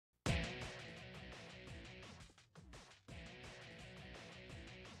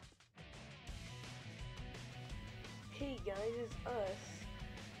hey guys, it's us.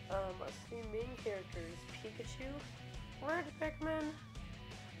 Us three main characters, Pikachu, Red Pikmin,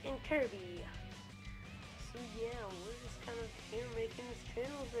 and Kirby. So yeah, we're just kind of here making this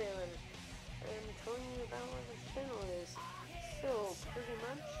channel trailer and telling you about what this channel is. So, pretty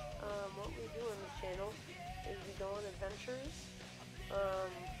much, what we do on this channel is we go on adventures.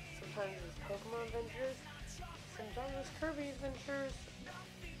 Sometimes it's Pokemon adventures, sometimes it's Kirby adventures,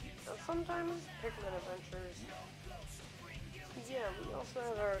 and sometimes it's Pikmin adventures. Yeah, we also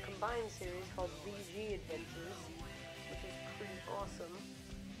have our combined series called VG Adventures, which is pretty awesome.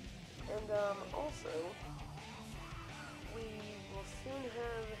 And also, we will soon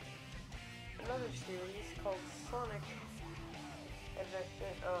have another series called Sonic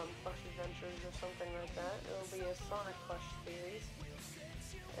Plush Adventures or something like that. It'll be a Sonic Plush series.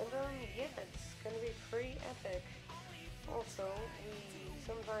 And yeah, it's gonna be pretty epic. Also, we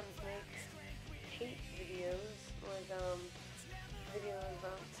sometimes make hate videos, like videos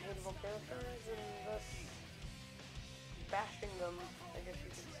about hateable characters and thus bashing them, I guess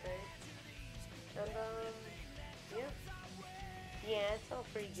you could say. And yeah, it's all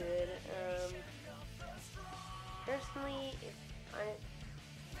pretty good. Personally,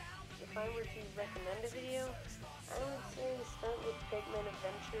 if I were to recommend a video, I would say start with Pikmin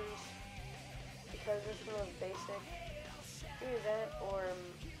Adventures because it's the most basic. Either that or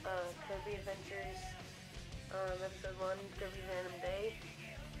Kirby Adventures, episode 1, Kirby's Random Day.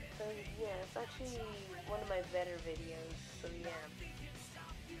 So yeah, it's actually one of my better videos. So yeah.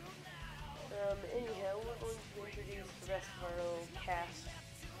 Anyhow, we're going to introduce the rest of our little cast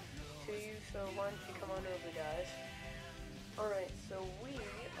to you, so why don't you come on over, guys. Alright, so we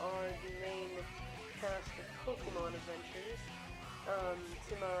are the main cast of Pokemon Adventures.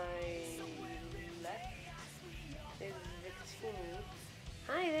 To my left is Victini.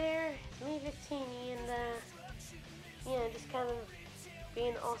 Hi there, it's me, Victini, and yeah, just kind of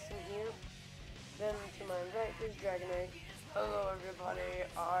being awesome here. Then to my right is Dragonite. Hello everybody,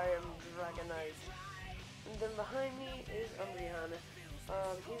 I am Dragonite. And then behind me is Umbreon.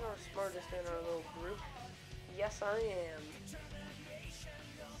 He's our smartest in our little group. Yes, I am.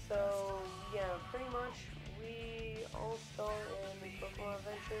 So, yeah, pretty much we all star in Pokemon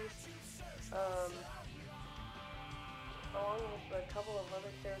Adventures. Along with a couple of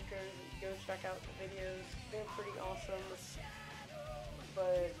other characters. Go check out the videos. They're pretty awesome.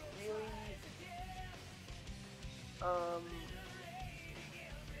 But really,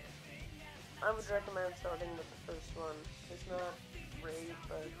 I would recommend starting with the first one. It's not great,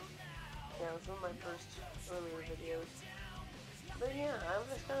 but yeah, it was one of my first earlier videos. But yeah, I'm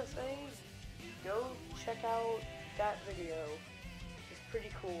just gonna say, go check out that video. It's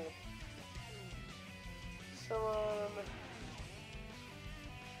pretty cool. So,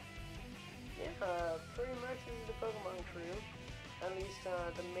 yeah, pretty much this is the Pokemon crew. At least,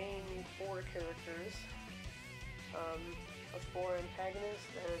 the main 4 characters. Of 4 antagonists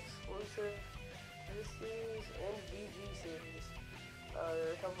that are exclusive to this series and VG series. There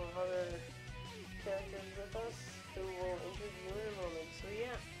are a couple of other characters with us who will interview in a moment. So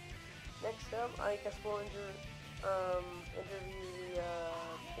yeah, next up, I guess we'll interview the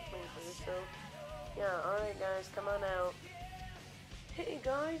Pikmin crew. So yeah, alright guys, come on out. Hey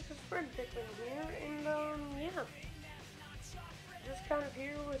guys, it's Red Pikmin here, and yeah, just kind of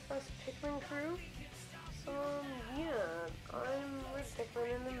here with us Pikmin crew. So yeah, I'm Red Pikmin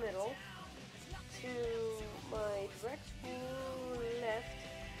in the middle. To my direct left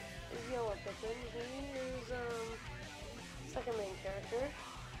is Yellow Pikmin. He is second main character.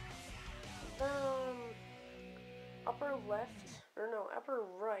 Then upper left, or no, upper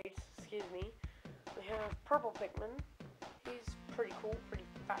right, excuse me, we have Purple Pikmin. He's pretty cool, pretty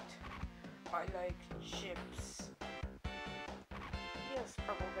fat. I like chips. Yes,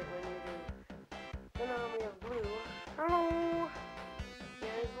 Purple Pikmin, you do. Then we have Blue. Hello!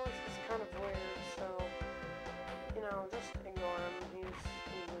 Yeah, his voice is kind of weird, so, you know, just ignore him. He's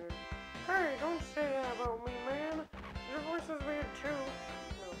weird. Hey, don't say that about me, man. Your voice is weird, too.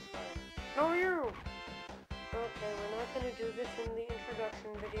 No, sorry. No, you! Okay, we're not gonna do this in the introduction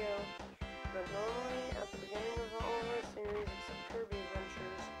video, but normally, at the beginning of all of our series, except Kirby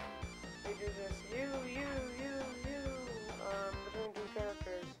Adventures, we do this between 2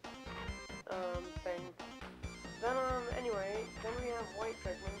 characters, thing. Then, anyway, then we have White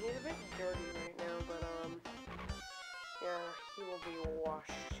Pikmin. He's a bit dirty right now, but, yeah, he will be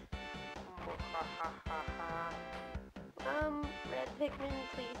washed. Red Pikmin,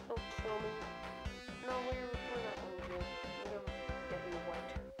 please don't kill me. No, we're not going to. We're going to get you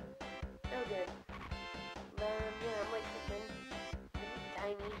white. Oh, good. Then, yeah, White Pikmin.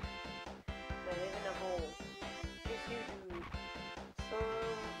 Tiny. But I live in a hole. Yes, you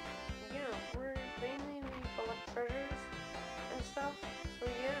stuff. So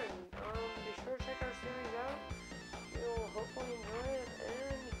yeah, be sure to check our series out. You'll hopefully enjoy it,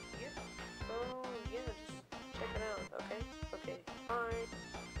 and yep. So yeah, just check it out. Okay. Okay. Bye.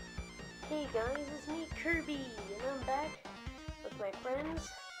 Hey guys, it's me Kirby, and I'm back with my friends.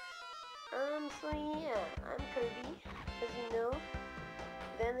 So yeah, I'm Kirby, as you know.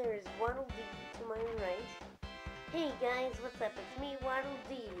 Then there's Waddle Dee to my right. Hey guys, what's up? It's me, Waddle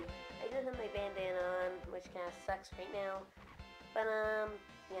Dee. I don't have my bandana on, which kind of sucks right now. But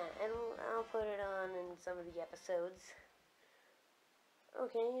yeah, and I'll put it on in some of the episodes.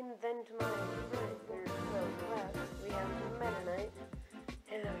 Okay, and then to my right, or no, left, we have Meta Knight.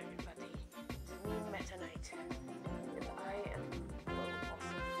 Hello everybody, it's me, Meta Knight. And I am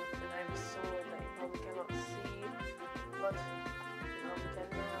awesome. And I have a sword that you probably cannot see, but you probably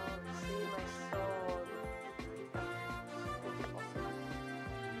can now see my sword. Pretty awesome.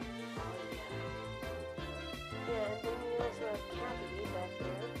 Oh yeah. Yeah, and then we also have Cappy back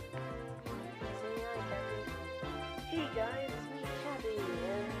there. Say hi, Cappy. Hey guys, it's me, Cappy,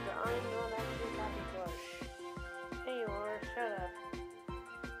 and I'm not actually Cappy Plush. Hey you are, shut up.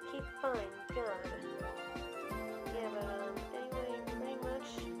 Keep fine, God. Yeah, but anyway, pretty much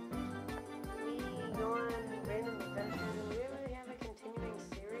we go on random adventures, and we don't really have a continuing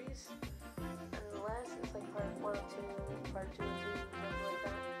series unless it's like part 1 or 2, part 2 or 2, something like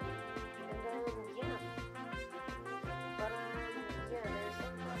that. And yeah. But yeah, there's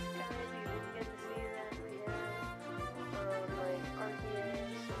some plus guys you didn't get to see that we have like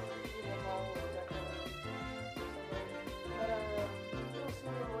Arceus or Evil Hall or that kind of somewhere. But you'll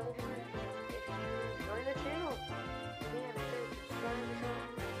see them later if you join the channel. Yeah, be sure to subscribe or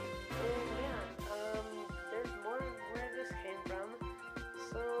something. And yeah, there's more where this came from.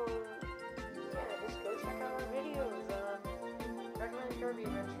 So yeah, just go check out our videos. Recommend Kirby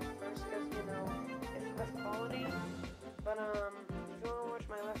Adventures first because you know it's the best quality. But if you want to watch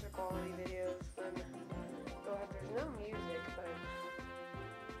my lesser quality videos, then go ahead. There's no music, but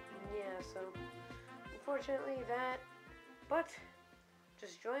yeah. So unfortunately that. But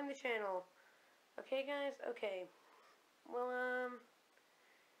just join the channel. Okay, guys? Okay. Well,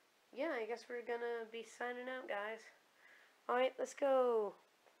 yeah, I guess we're gonna be signing out, guys. Alright, let's go.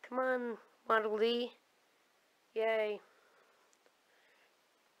 Come on, Waddle Dee. Yay.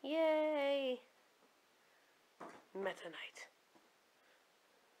 Yay. Meta Knight.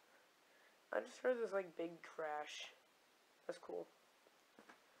 I just heard this, like, big crash. That's cool.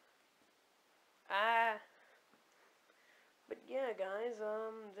 But yeah, guys,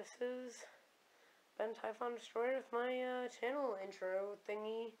 this has been Typhon Destroyer with my, channel intro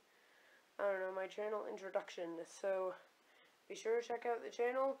thingy. I don't know, my channel introduction. So, be sure to check out the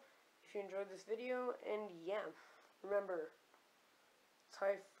channel if you enjoyed this video, and yeah, remember,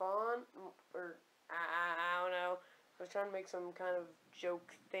 Typhon, or, I don't know, I was trying to make some kind of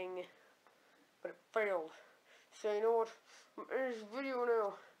joke thing, but it failed. So, you know what, I'm in this video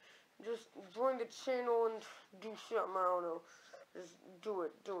now. Just join the channel and do something, I don't know. Just do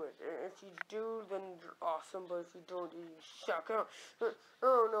it. If you do, then you're awesome, but if you don't, you suck.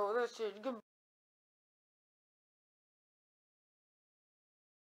 Oh no, that's it. Goodbye.